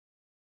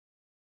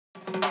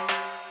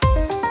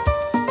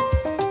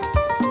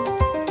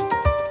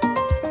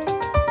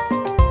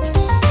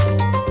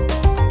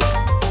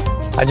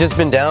I've just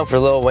been down for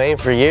Lil Wayne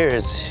for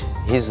years.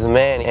 He's the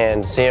man,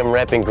 and see him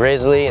repping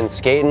Grizzly and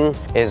skating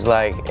is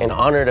like an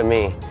honor to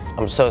me.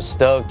 I'm so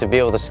stoked to be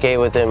able to skate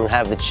with him and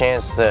have the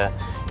chance to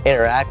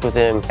interact with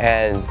him,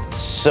 and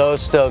so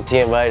stoked he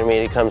invited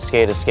me to come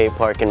skate at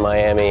Skatepark in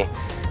Miami.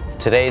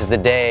 Today's the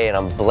day, and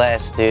I'm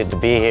blessed, dude, to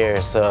be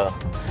here. So,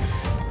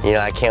 you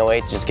know, I can't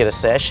wait to just get a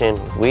session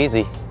with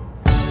Weezy.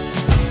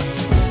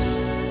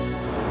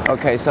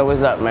 Okay, so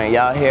what's up, man?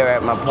 Y'all here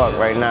at my park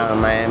right now in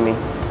Miami.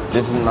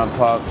 This is my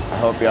park. I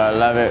hope y'all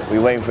love it. We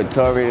waiting for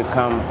Torey to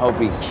come. Hope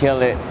he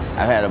kill it.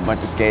 I've had a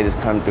bunch of skaters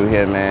come through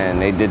here, man.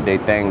 They did their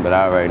thing, but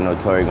I already know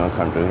Torey gonna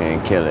come through here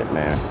and kill it,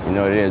 man. You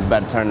know what it is?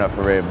 About to turn up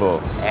for Red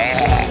Bull.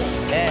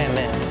 Yeah,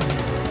 man.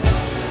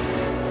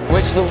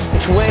 Which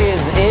way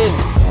is in?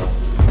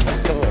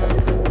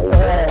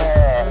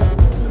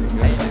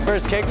 Hey,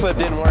 first kickflip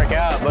didn't work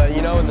out, but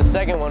you know when the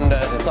second one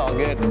does, it's all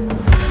good.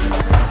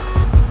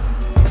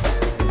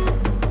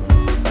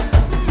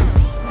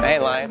 I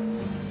ain't lying.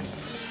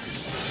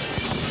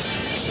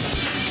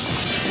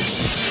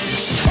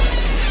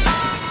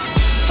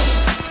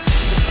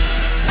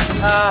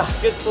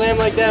 Good slam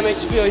like that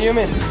makes you feel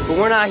human, but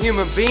we're not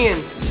human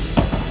beings.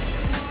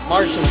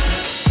 Martians.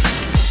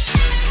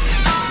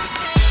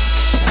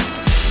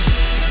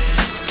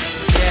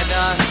 Yeah,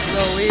 nah,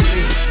 no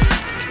Weezy.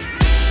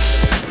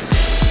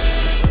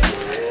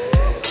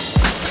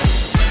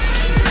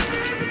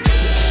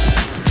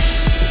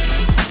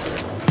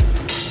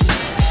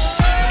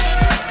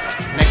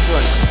 Next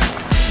one.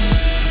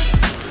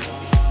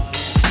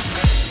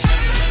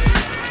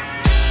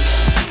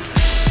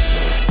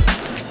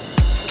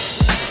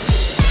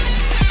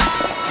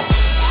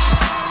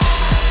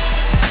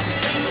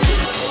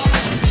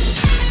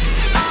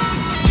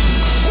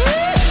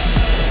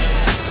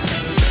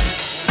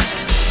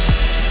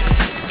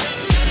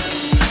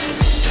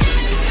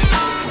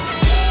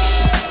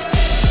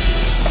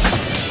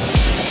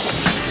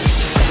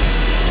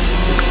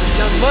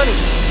 Money.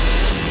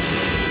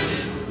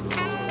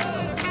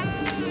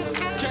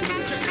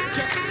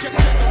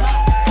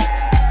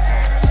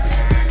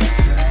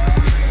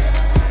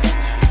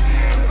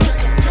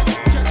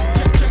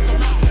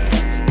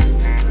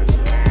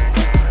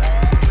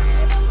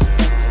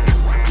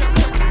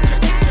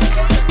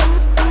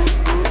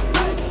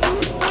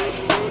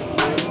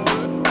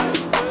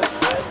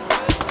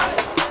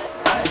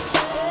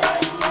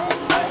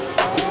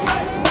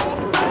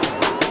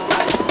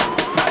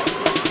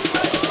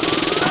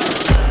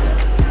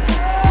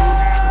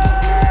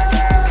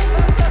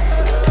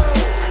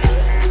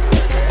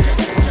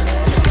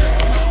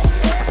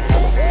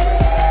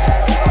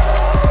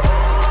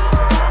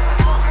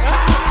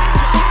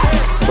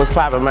 What's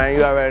poppin', man?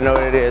 You already know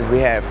what it is. We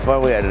had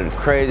fun. We had a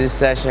crazy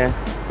session.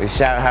 We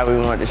shot how we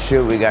wanted to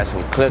shoot. We got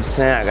some clips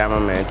in. I got my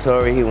man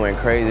Torey. He went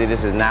crazy.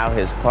 This is now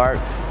his park.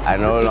 I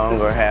no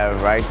longer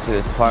have rights to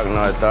this park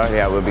nor authority.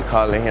 I will be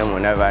calling him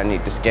whenever I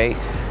need to skate,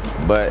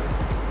 but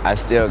I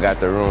still got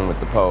the room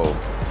with the pole.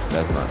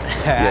 That's my,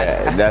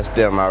 yeah, that's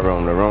still my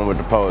room. The room with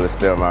the pole is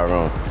still my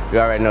room. You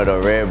already know the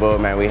Red Bull,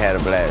 man. We had a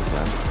blast,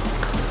 man.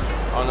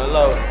 On the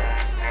low.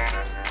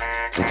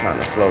 I'm trying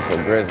to flow for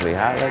Grizzly.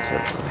 Holla at you.